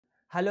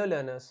Hello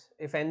learners,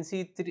 if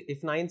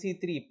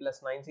 9C3 plus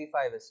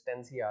 9C5 is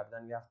 10CR,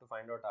 then we have to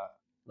find out R.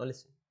 Now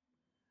listen.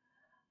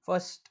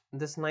 First,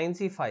 this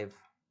 9C5,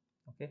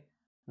 okay,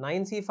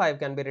 9C5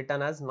 can be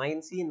written as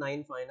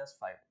 9C9 minus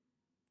 5,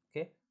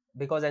 okay,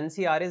 because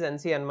NCR is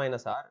NCN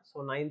minus R, so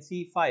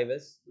 9C5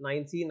 is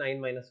 9C9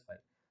 minus 5.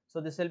 So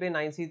this will be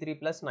 9C3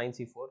 plus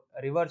 9C4,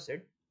 reverse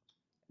it,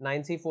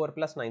 9C4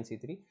 plus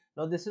 9C3.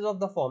 Now this is of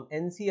the form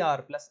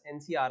NCR plus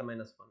NCR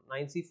minus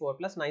 1, 9C4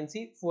 plus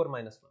 9C4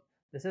 minus 1.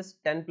 This is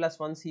 10 plus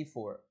 1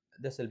 C4.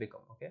 This will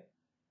become, okay.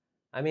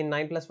 I mean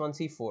 9 plus 1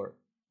 C4.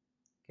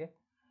 Okay.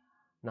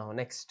 Now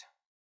next.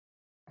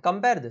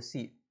 Compare this.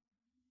 See.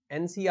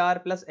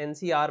 NCR plus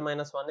NCR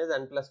minus 1 is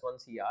N plus 1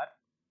 CR.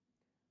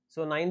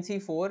 So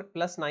 9C4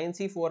 plus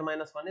 9C4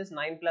 minus 1 is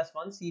 9 plus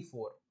 1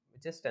 C4,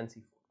 which is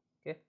 10C4.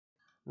 Okay.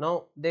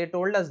 Now they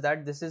told us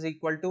that this is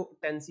equal to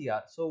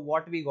 10CR. So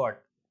what we got?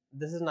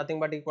 This is nothing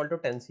but equal to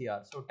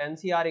 10CR. So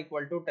 10CR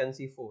equal to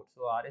 10C4.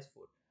 So R is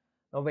 4.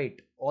 Now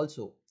wait.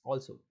 Also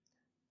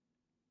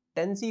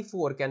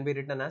 10C4 can be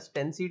written as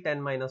 10C10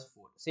 minus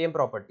 4. Same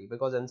property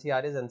because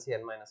NCR is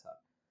NCN minus R.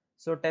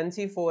 So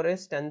 10C4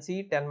 is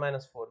 10C10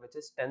 minus 4, which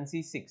is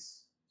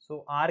 10C6.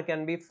 So R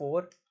can be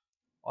 4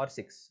 or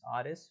 6.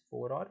 R is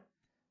 4 or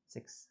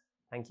 6.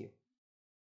 Thank you.